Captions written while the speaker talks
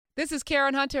This is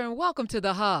Karen Hunter, and welcome to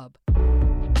The Hub.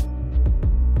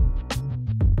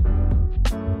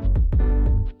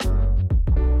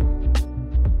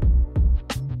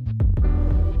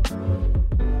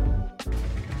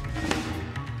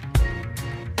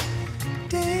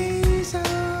 Days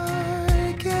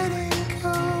are getting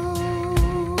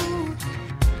cold.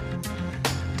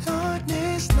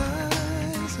 Darkness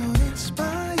lies on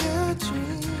inspired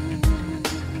dreams,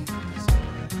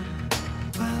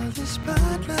 while the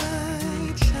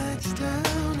spotlight shines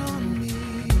down on me.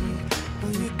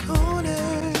 Will you corner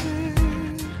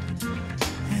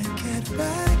and get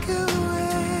back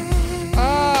away?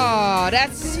 Oh,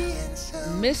 that's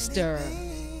Mr.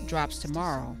 Drops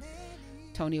tomorrow.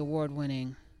 Tony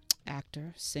Award-winning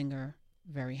actor, singer,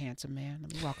 very handsome man.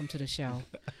 Welcome to the show.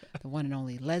 The one and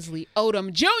only Leslie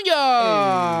Odom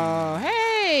Jr.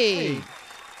 Hey.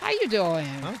 How you doing?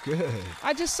 I'm good.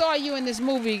 I just saw you in this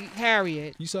movie,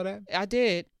 Harriet. You saw that? I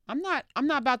did. I'm not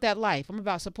about that life. I'm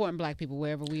about supporting black people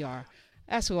wherever we are.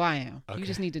 That's who I am. Okay. You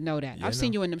just need to know that. Yeah, I've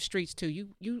seen you in them streets too. You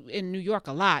in New York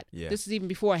a lot. Yeah. This is even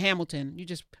before Hamilton. You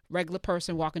just regular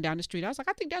person walking down the street. I was like,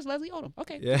 I think that's Leslie Odom.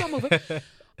 Okay, Yeah. keep on moving.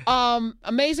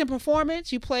 Amazing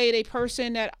performance. You played a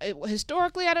person that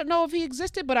historically I don't know if he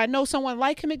existed, but I know someone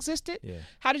like him existed. Yeah.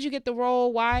 How did you get the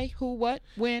role? Why? Who? What?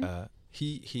 When?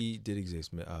 He did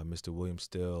exist, Mr. William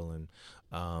Still, and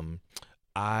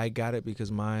I got it because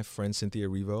my friend Cynthia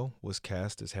Erivo was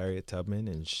cast as Harriet Tubman,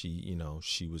 and she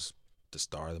was the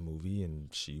star of the movie,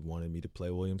 and she wanted me to play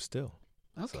William Still.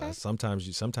 Okay. So sometimes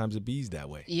it bees that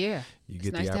way. Yeah. You It's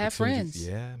get nice the to have opportunity. friends.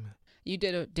 Yeah, man. You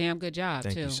did a damn good job,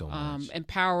 Thank too. you so much.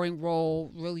 Empowering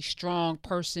role, really strong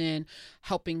person,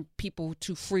 helping people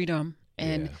to freedom.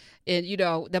 And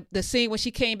the scene when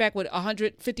she came back with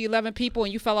 11 people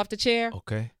and you fell off the chair.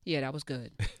 Okay. Yeah, that was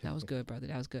good. That was good, brother.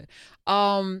 That was good.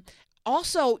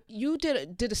 Also, you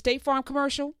did a State Farm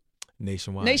commercial.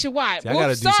 Nationwide. See, I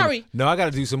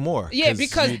gotta do some more. Yeah,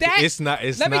 because it's not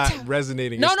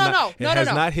resonating. No. It has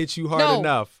not hit you hard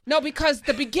enough. No, because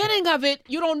the beginning of it,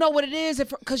 you don't know what it is.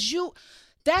 Because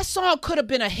that song could have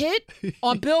been a hit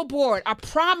on Billboard. I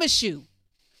promise you.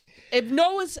 If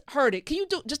no one's heard it, can you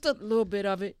do just a little bit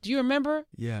of it? Do you remember?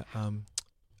 Yeah.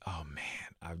 Oh man,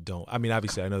 I don't. I mean,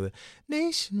 obviously, I know that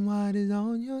Nationwide is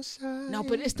on your side. No,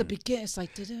 but it's the beginning. It's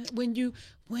like when you.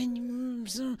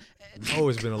 It's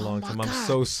always been a long time. my I'm God.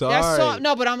 so sorry. That song,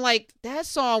 no, but I'm like that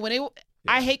song when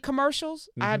I hate commercials.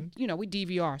 Mm-hmm. We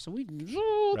DVR, so we.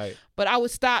 Right. But I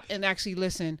would stop and actually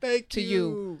listen to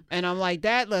you, and I'm like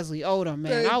that Leslie Odom,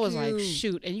 man. I was like,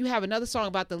 shoot, and you have another song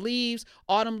about the leaves,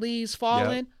 autumn leaves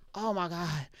falling. Yep. Oh my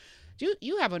God,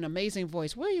 you have an amazing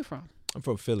voice. Where are you from? I'm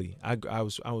from Philly. I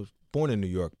was born in New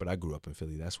York, but I grew up in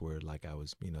Philly. That's where I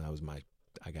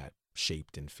got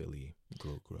shaped in Philly.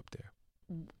 Grew up there.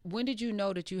 When did you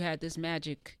know that you had this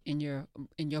magic in your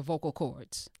vocal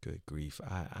cords? Good grief.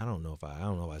 I don't know if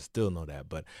I still know that,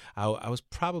 but I was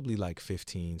probably like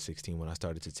 15, 16 when I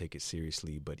started to take it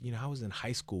seriously. But I was in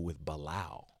high school with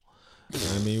Bilal. You know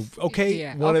what I mean? Okay,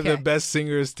 yeah, one of the best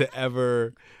singers to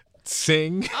ever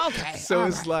sing. Okay. So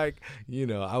it's like,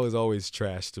 I was always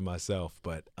trash to myself.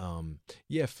 But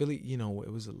Philly,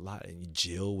 it was a lot. And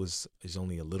Jill is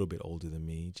only a little bit older than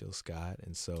me, Jill Scott.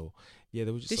 And so,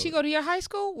 there was just. Did she go to your high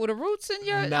school? Were the Roots in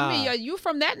your? Nah. I mean, are you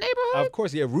from that neighborhood? Of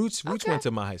course, yeah. Roots went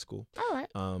to my high school. All right.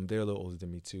 They're a little older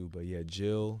than me too. But yeah,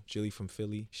 Jilly from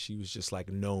Philly, she was just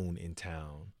like known in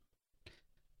town.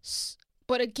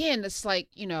 But again, it's like,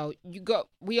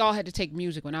 we all had to take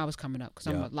music when I was coming up because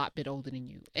I'm a lot bit older than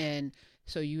you. And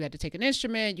so you had to take an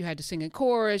instrument, you had to sing in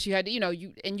chorus, you had to,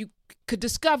 you could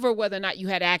discover whether or not you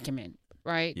had acumen,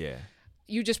 right? Yeah.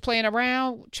 You just playing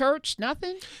around, church,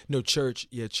 nothing? No, church.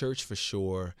 Yeah, church for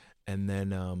sure. And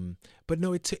then, but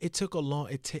no, it took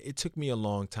me a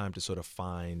long time to sort of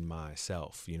find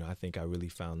myself. I think I really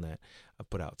found that. I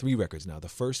put out 3 records now. The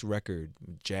first record,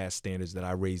 Jazz Standards, that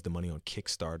I raised the money on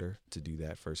Kickstarter to do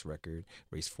that first record,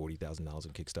 raised $40,000 on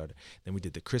Kickstarter. Then we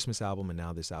did the Christmas album, and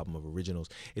now this album of originals.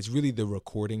 It's really the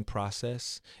recording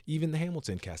process. Even the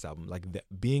Hamilton cast album, like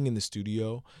being in the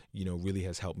studio, really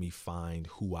has helped me find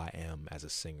who I am as a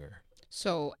singer.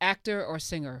 So actor or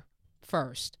singer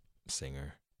first?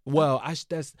 Singer. Well,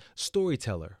 that's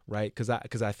storyteller, right? Because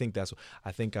I think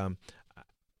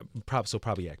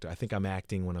probably actor. I think I'm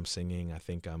acting when I'm singing. I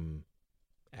think I'm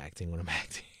acting when I'm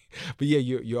acting. But yeah,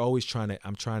 you're always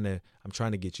I'm trying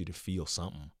to get you to feel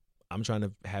something. I'm trying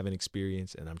to have an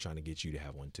experience, and I'm trying to get you to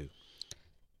have one too.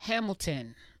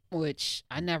 Hamilton. which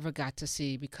I never got to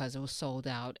see because it was sold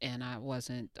out, and I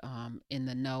wasn't in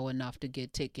the know enough to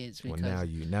get tickets. Because, Well,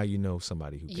 now you know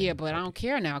somebody who. yeah, can but I help don't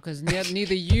care now because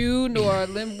neither you nor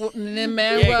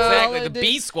Lin-Manuel. Yeah, exactly. The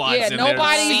B squad's Yeah, in there.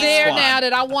 nobody's C there squad. now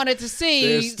that I wanted to see.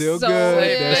 They're still so good.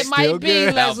 It, They're it might still be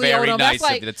good. Now, Leslie very Odom. nice That's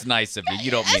like of you. That's nice of you.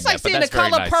 You don't mean it's like that, but seeing that's the very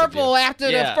color nice of purple you. after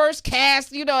Yeah. the first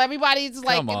cast. You know, everybody's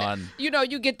like, Come on. you know,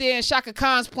 you get there and Shaka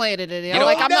Khan's playing it. And You know-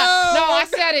 like, Oh, I'm not. No, I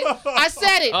said it. I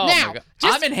said it. Oh now, my God.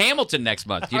 just- I'm in Hamilton next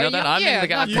month. You Are know that? I'm yeah, in the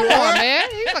guy. no, come on, man.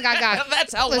 He's like, I got.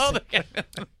 That's how well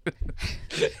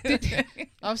Listen.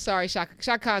 I'm sorry,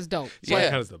 Shaka Khan's dope. Yeah.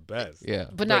 That was the best. Yeah.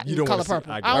 But not you don't color wanna see-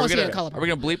 purple. I I get don't it. want to see it in Are color we purple.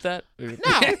 going to bleep that?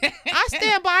 No, I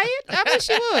stand by it. I wish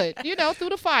you would. You know, through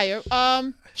the fire.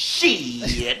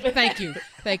 Shit.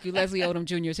 Thank you, Leslie Odom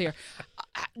Jr. is here.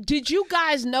 Did you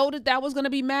guys know that was going to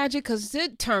be magic? Because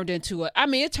it turned into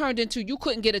you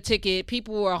couldn't get a ticket.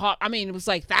 People were it was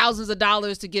like thousands of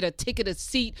dollars to get a ticket, a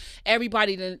seat.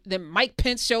 Everybody, then Mike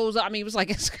Pence shows up. I mean, it was like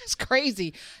it's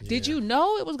crazy. Did you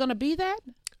know it was going to be that?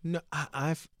 No,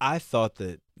 I thought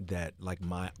that like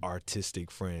my artistic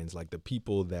friends, like the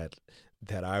people that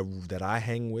I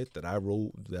hang with, that I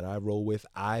roll with,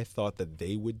 I thought that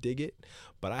they would dig it,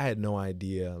 but I had no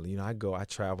idea. You know, I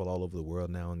travel all over the world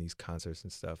now in these concerts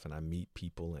and stuff, and I meet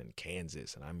people in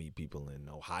Kansas and I meet people in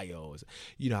Ohio.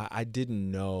 You know, I didn't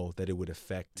know that it would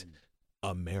affect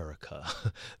America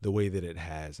the way that it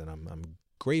has, and I'm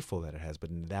grateful that it has, but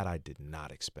that I did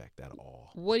not expect at all.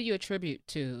 What do you attribute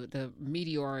to the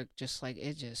meteoric? Just like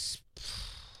it just.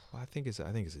 Well, I think it's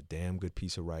a damn good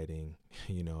piece of writing.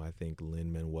 You know, I think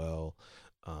Lin-Manuel,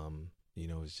 you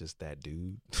know, is just that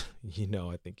dude. You know,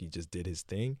 I think he just did his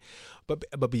thing. But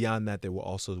beyond that,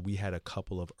 we had a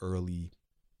couple of early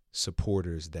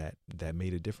supporters that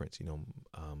made a difference. You know,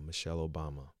 Michelle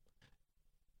Obama.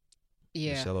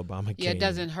 Yeah. Michelle Obama came. Yeah, it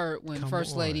doesn't hurt when Come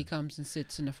First Lady on. comes and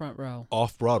sits in the front row.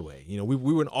 Off Broadway. You know, we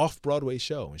were an off Broadway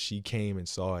show, and she came and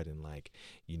saw it, and like,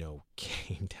 you know,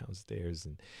 came downstairs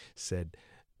and said,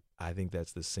 I think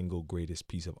that's the single greatest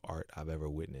piece of art I've ever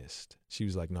witnessed. She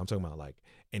was like, no, I'm talking about like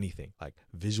anything, like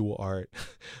visual art,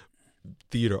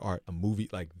 theater art, a movie,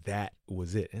 like that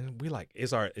was it. And we're like,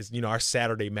 it's you know, our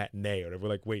Saturday matinee or whatever. We're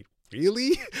like, wait,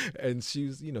 really? And she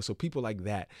was, you know, so people like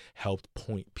that helped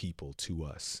point people to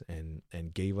us and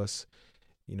gave us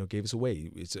away.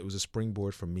 It was a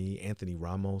springboard for me. Anthony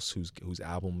Ramos, whose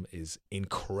album is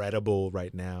incredible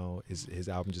right now. His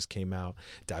album just came out.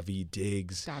 Daveed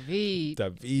Diggs.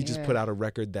 Daveed just put out a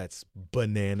record that's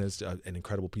bananas, an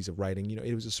incredible piece of writing. You know,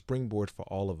 it was a springboard for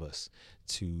all of us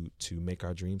to make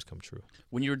our dreams come true.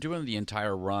 When you were doing the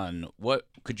entire run, what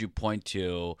could you point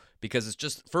to? Because it's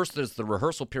just, first there's the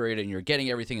rehearsal period and you're getting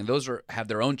everything, and those have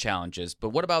their own challenges. But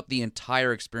what about the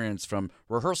entire experience from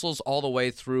rehearsals all the way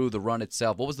through the run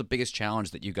itself? What was the biggest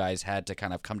challenge that you guys had to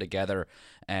kind of come together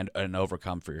and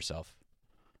overcome for yourself?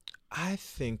 I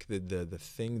think that the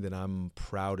thing that I'm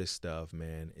proudest of,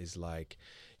 man, is like,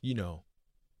 you know,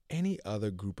 any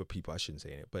other group of people, I shouldn't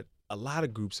say it, but a lot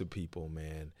of groups of people,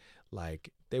 man, like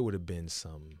there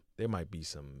might be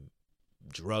some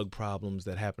drug problems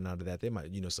that happen out of that. There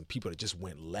might, you know, some people that just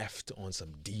went left on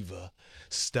some diva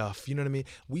stuff. You know what I mean?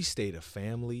 We stayed a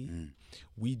family.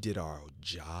 We did our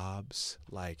jobs.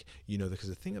 Like, you know, because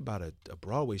the thing about a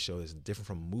Broadway show that's different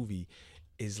from a movie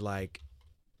is like,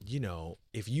 you know,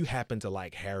 if you happen to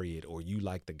like Harriet or you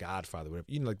like The Godfather, whatever,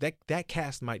 you know, like that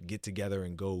cast might get together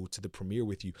and go to the premiere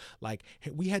with you. Like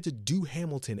we had to do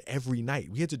Hamilton every night.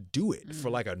 We had to do it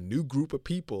for like a new group of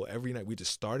people every night. We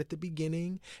just start at the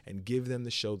beginning and give them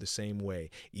the show the same way.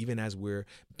 Even as we're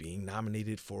being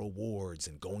nominated for awards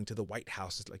and going to the White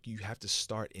House, it's like you have to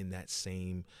start in that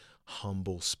same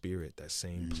humble spirit, that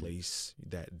same place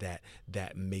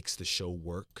that makes the show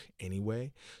work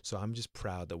anyway. So I'm just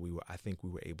proud that I think we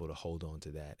were able to hold on to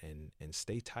that and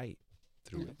stay tight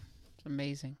through it. It's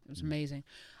amazing. It was amazing.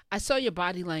 I saw your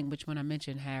body language when I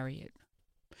mentioned Harriet,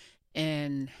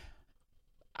 and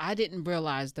I didn't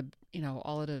realize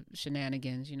all of the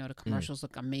shenanigans. You know, the commercials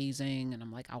look amazing, and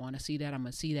I'm like, I want to see that. I'm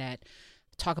gonna see that.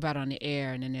 Talk about it on the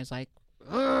air, and then there's like,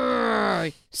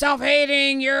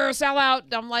 self-hating, you're a sellout.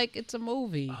 I'm like, it's a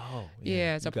movie. Oh,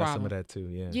 yeah, it's you a got problem. some of that too,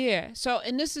 yeah. Yeah. So,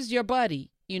 and this is your buddy,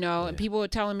 you know, and Yeah. people were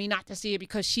telling me not to see it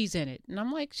because she's in it, and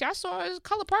I'm like, I saw her as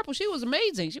Color Purple. She was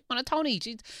amazing. She won a Tony.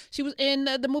 She was in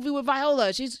the movie with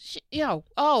Viola.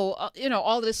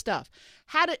 All this stuff.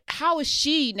 How is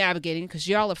she navigating? Because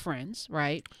y'all are friends,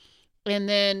 right? And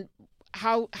then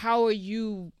how are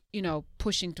you,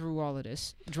 pushing through all of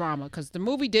this drama? Because the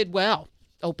movie did well.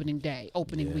 Opening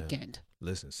weekend.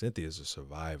 Listen, Cynthia's a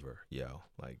survivor, yo.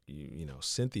 Like you know,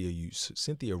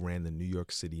 Cynthia ran the New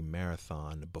York City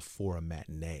Marathon before a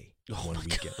matinee one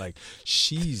weekend. Like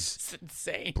she's It's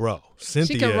insane. bro.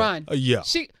 Cynthia, She can run. Yeah,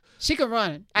 She can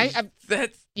run. That's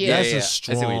Yeah. that's I a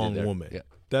see what you did strong there. woman. Yeah.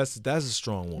 That's a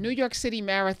strong woman. New York City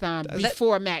Marathon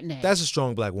before a matinee. That's a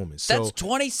strong black woman. So That's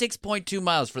 26.2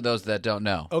 miles for those that don't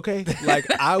know. okay, like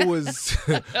I was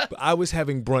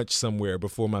having brunch somewhere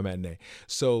before my matinee.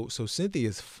 So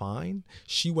Cynthia's fine.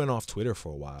 She went off Twitter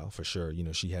for a while, for sure. You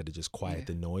know, she had to just quiet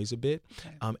the noise a bit.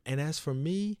 Okay. And as for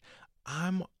me,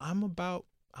 I'm about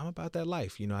that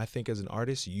life. You know, I think as an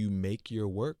artist, you make your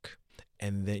work.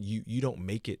 And then you don't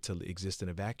make it to exist in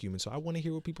a vacuum. And so I want to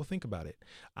hear what people think about it.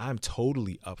 I'm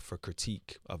totally up for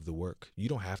critique of the work. You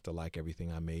don't have to like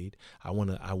everything I made. I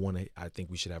think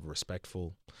we should have a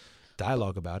respectful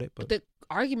dialogue about it. But the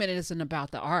argument isn't about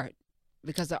the art,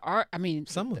 because the art, I mean,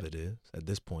 some of it is at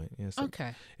this point. Yeah,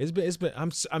 okay. It's been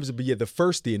but yeah,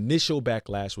 the initial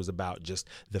backlash was about just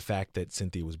the fact that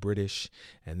Cynthia was British,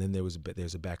 and then there's a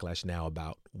backlash now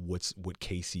about what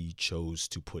Casey chose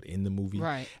to put in the movie.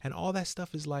 Right. And all that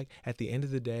stuff is like, at the end of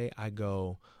the day, I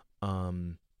go,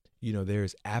 you know, there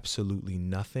is absolutely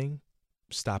nothing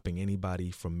stopping anybody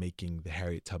from making the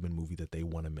Harriet Tubman movie that they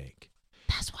want to make.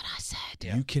 That's what I said.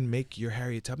 Yeah. You can make your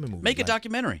Harriet Tubman movie. Make a like,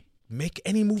 documentary. Make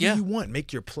any movie Yeah. you want.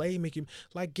 Make your play.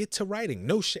 Get to writing.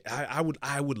 No shit. I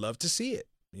would love to see it.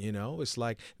 You know, it's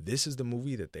like, this is the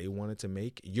movie that they wanted to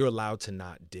make. You're allowed to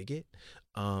not dig it.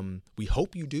 We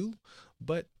hope you do,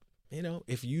 but you know,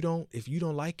 if you don't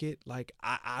like it, like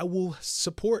I will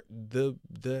support the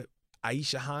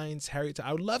Aisha Hines Harriet.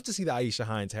 I would love to see the Aisha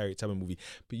Hines Harriet Tubman movie.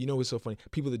 But you know what's so funny?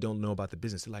 People that don't know about the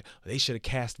business, they're like, they should have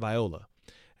cast Viola,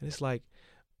 and it's like,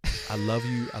 I love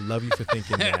you for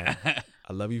thinking that.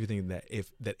 I love you for thinking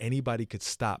that anybody could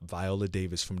stop Viola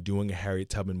Davis from doing a Harriet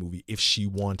Tubman movie if she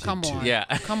wanted Come to. on. Yeah.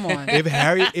 Come on.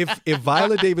 If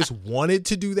Viola Davis wanted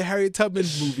to do the Harriet Tubman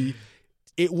movie,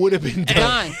 it would have been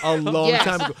done a long Yes.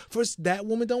 time ago. First, that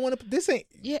woman don't want to. This ain't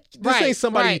right, ain't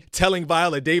somebody right. telling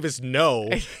Viola Davis no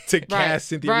to cast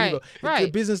Cynthia right, Erivo. right.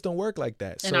 The business don't work like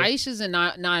that. And So, Aisha's in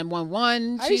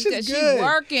 911. Aisha's She's good.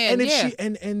 working. And if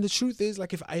yeah. and the truth is,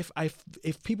 like,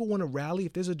 if people want to rally,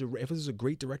 if there's a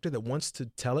great director that wants to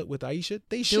tell it with Aisha,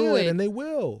 they should, it. and they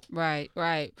will. Right.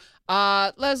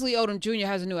 Leslie Odom Jr.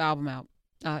 has a new album out.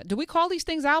 Do we call these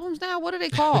things albums now? What are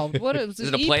they called? What is Is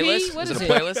it a EP? playlist? What Is is it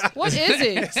a playlist? What is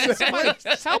it? Somebody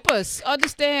help us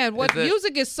understand what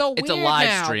music is so It's a weird live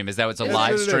now. stream. Is that what's a That's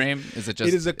live what it is. stream? Is it just?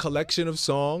 It is a collection of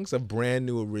songs, of brand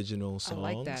new original songs.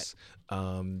 I like that.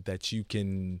 That you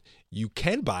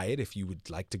can buy it if you would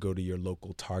like to go to your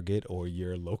local Target or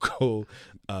your local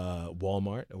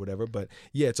Walmart or whatever. But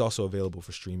yeah, it's also available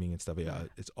for streaming and stuff. Yeah,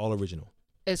 it's all original.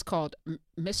 It's called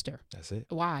Mr. That's it.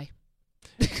 Why?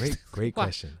 Great Why?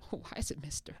 question. Why is it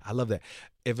Mr.? I love that.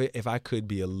 If I could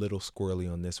be a little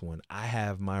squirrely on this one, I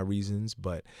have my reasons.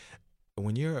 But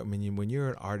when you're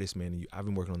an artist, man, I've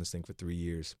been working on this thing for 3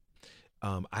 years.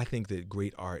 I think that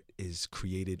great art is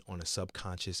created on a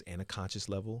subconscious and a conscious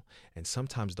level, and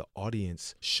sometimes the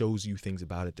audience shows you things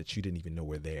about it that you didn't even know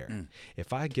were there.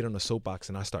 If I get on a soapbox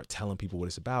and I start telling people what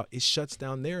it's about, it shuts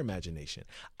down their imagination.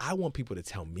 I want people to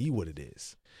tell me what it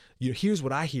is. You know, here's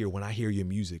what I hear when I hear your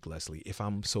music, Leslie, if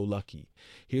I'm so lucky.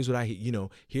 Here's what I hear, you know,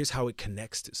 here's how it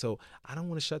connects. So I don't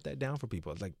want to shut that down for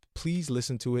people. Like, please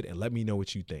listen to it and let me know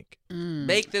what you think.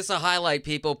 Make this a highlight,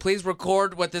 people. Please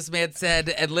record what this man said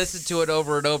and listen to it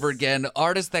over and over again.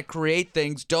 Artists that create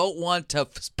things don't want to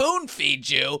spoon feed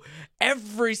you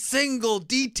every single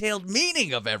detailed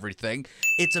meaning of everything.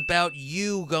 It's about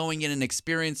you going in and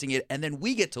experiencing it, and then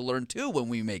we get to learn too when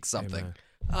we make something.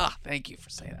 Amen. Thank you for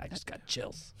saying that. I just got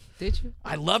chills. Did you?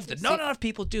 I loved it. Not enough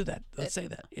people do that. Let's say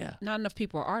that. Yeah. Not enough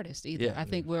people are artists either. Yeah. I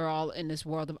think we're all in this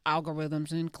world of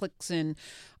algorithms and clicks and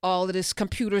all of this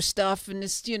computer stuff and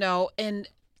this, you know, and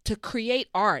to create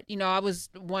art, you know, I was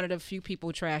one of the few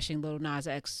people trashing Lil Nas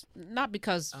X, not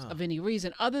because of any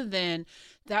reason other than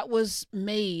that was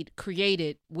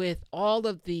created with all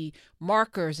of the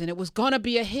markers, and it was going to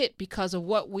be a hit because of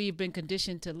what we've been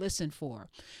conditioned to listen for.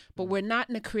 But we're not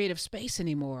in a creative space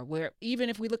anymore, where even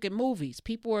if we look at movies,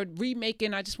 people are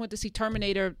remaking. I just went to see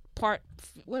Terminator Part,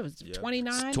 what was it,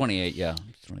 29? 28, yeah.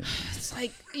 28. It's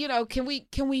like, you know, can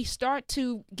we start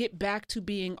to get back to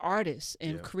being artists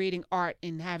and creating art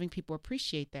and having people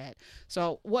appreciate that?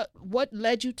 So what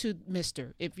led you to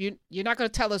Mr.? If you're not going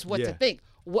to tell us what to think,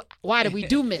 why did we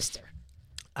do Mr.?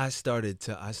 I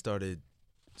started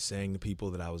saying to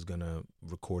people that I was gonna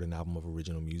record an album of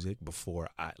original music before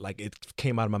it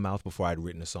came out of my mouth before I'd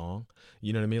written a song.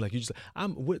 You know what I mean? Like, you just,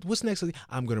 what's next?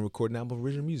 I'm gonna record an album of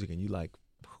original music, and you like,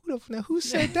 who Now who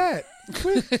said that?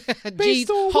 Gee, Based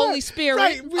on Holy what? Spirit.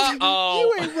 Right. Uh-oh.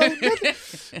 You ain't wrote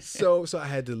nothing. So I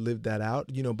had to live that out,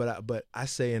 but I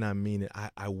say and I mean it.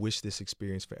 I wish this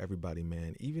experience for everybody,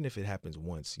 man. Even if it happens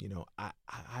once,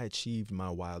 I achieved my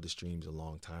wildest dreams a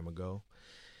long time ago.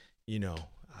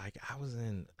 Like I was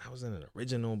in an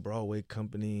original Broadway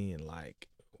company, and like,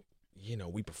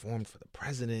 we performed for the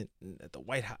president at the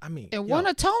White House. I mean, And won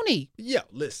a Tony. Yeah,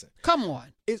 listen. Come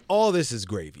on. All this is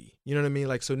gravy. You know what I mean?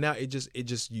 Like, so now it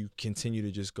just you continue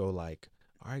to just go like,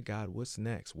 all right, God, what's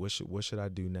next? What should I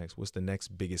do next? What's the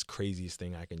next biggest, craziest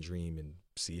thing I can dream, and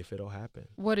see if it'll happen?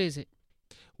 What is it?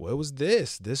 Well, it was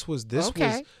this. This was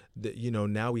Okay.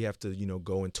 now we have to,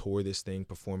 go and tour this thing,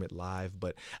 perform it live.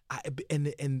 But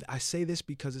I say this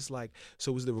because it's like,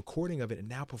 so it was the recording of it and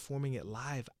now performing it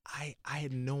live. I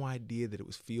had no idea that it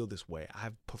would feel this way.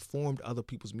 I've performed other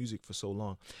people's music for so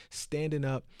long. Standing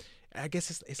up, I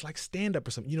guess it's like stand up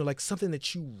or something, like something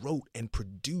that you wrote and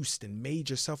produced and made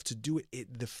yourself to do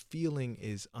it. The feeling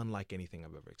is unlike anything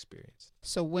I've ever experienced.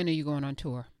 So when are you going on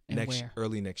tour and where?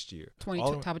 Early next year. Top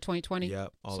of 2020? Yeah,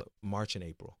 March and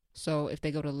April. So if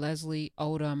they go to Leslie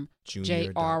Odom,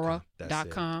 Jr.com.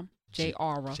 JARA.com,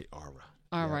 JARA.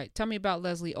 All right. Tell me about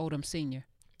Leslie Odom Sr.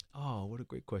 Oh, what a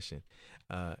great question.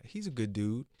 He's a good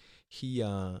dude. He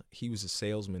was a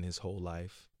salesman his whole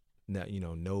life. Now,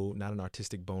 not an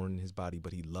artistic bone in his body,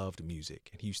 but he loved music,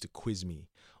 and he used to quiz me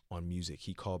on music.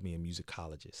 He called me a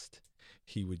musicologist.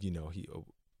 He would,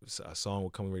 a song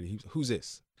would come ready. Who's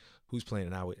this? Who's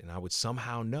playing? And I would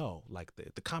somehow know, like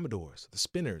the Commodores, the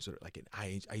Spinners, or like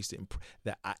I used to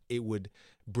it would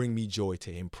bring me joy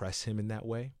to impress him in that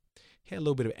way. He had a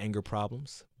little bit of anger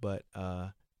problems, but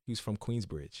he was from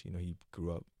Queensbridge. He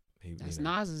grew up. That's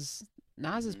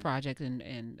Nas's project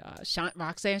and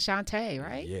Roxanne Shante,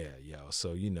 right? Yeah.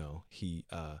 So he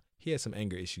had some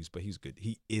anger issues, but he's good.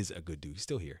 He is a good dude. He's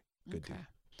still here. Good dude.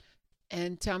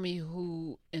 And tell me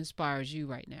who inspires you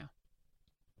right now.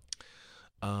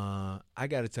 I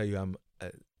got to tell you,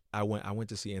 I went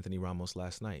to see Anthony Ramos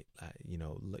last night.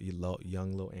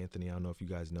 Young little Anthony. I don't know if you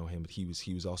guys know him, but he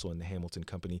was also in the Hamilton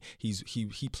Company.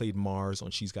 He played Mars on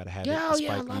She's Gotta Have It.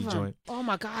 I love him. Joint. Oh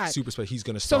my God, super special. He's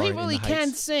gonna star. So he really in the can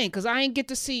Heights. sing, because I ain't get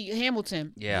to see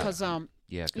Hamilton. Yeah. Because I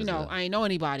ain't know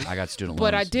anybody. I got student loans.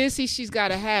 But I did see She's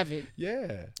Gotta Have It.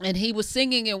 Yeah. And he was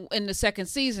singing in the second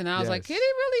season. I was like, can he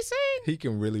really sing? He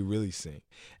can really, really sing.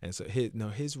 And so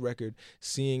his record,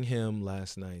 seeing him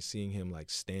last night, seeing him like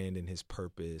stand in his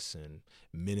purpose and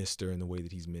minister in the way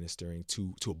that he's ministering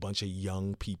to a bunch of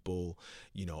young people,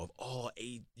 of all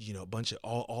age, a bunch of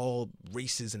all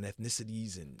races and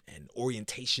ethnicities and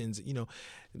orientations,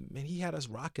 man, he had us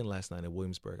rocking last night at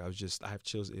Williamsburg. I have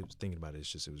chills. It was thinking about it.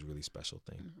 It was a really special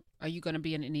thing. Are you going to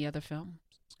be in any other film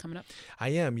coming up? I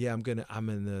am. Yeah, I'm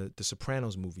in the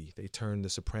Sopranos movie. They turned the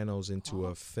Sopranos into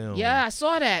a film. Yeah, I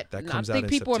saw that. That comes I think out in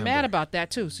people September. are mad about that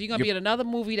too. So you're gonna be in another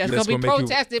movie that's That's gonna be gonna make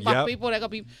protested by people that are gonna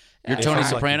be. You're Yeah. Tony Yeah.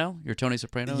 Soprano? You're Tony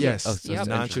Soprano? Yes. Oh, so Yep. it's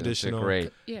Non-traditional. It's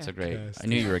great. Yeah. It's a great. Yes. I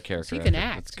knew you were a character. He can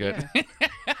actor. act. That's good.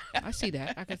 Yeah. I see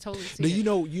that. I can totally see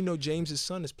Now, it. you know James's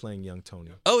son is playing young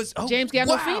Tony. James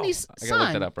Gandolfini's I gotta look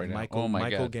son. that up right now. Michael Oh my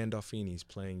Michael God. Gandolfini's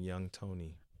playing young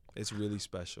Tony. It's really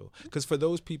special because for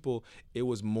those people, it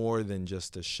was more than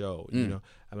just a show. I'm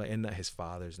like, and his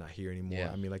father's not here anymore. Yeah.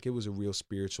 I mean, like it was a real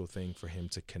spiritual thing for him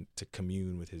to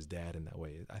commune with his dad in that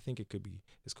way. I think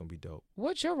it's gonna be dope.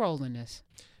 What's your role in this?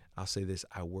 I'll say this: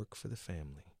 I work for the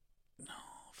family.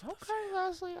 Okay,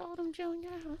 Leslie Odom Jr.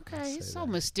 Okay, I'll he's say so that.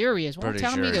 mysterious. Won't Pretty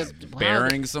tell sure me he's the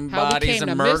burying some how we bodies came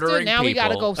and to Mister. murdering Now we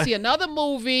gotta people. go see another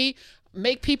movie.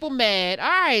 Make people mad. All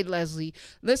right, Leslie.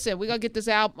 Listen, we're gonna get this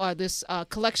album, this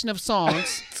collection of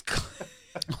songs.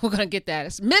 We're gonna get that.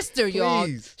 It's Mister, y'all.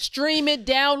 Please. Stream it,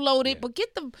 download it, but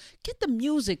get the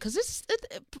music, because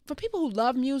for people who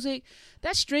love music,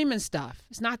 that streaming stuff,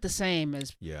 it's not the same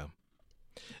as. Yeah.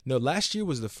 No, last year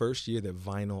was the first year that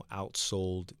vinyl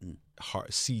outsold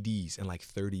CDs in like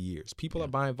 30 years. People are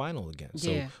buying vinyl again. So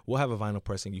Yeah. we'll have a vinyl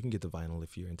pressing. You can get the vinyl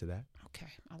if you're into that. Okay,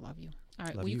 I love you. All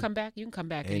right, Love will you you. come back? You can come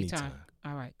back anytime. Anytime.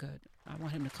 All right, good. I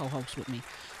want him to co-host with me.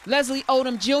 Leslie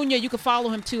Odom Jr. You can follow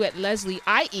him too at Leslie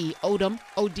IE Odom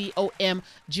ODOM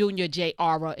Jr.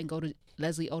 JARA, and go to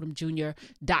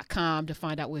LeslieOdomJr.com to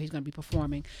find out where he's going to be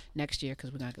performing next year,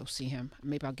 because we're going to go see him.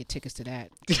 Maybe I'll get tickets to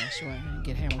that. I'm not sure I can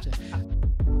get Hamilton.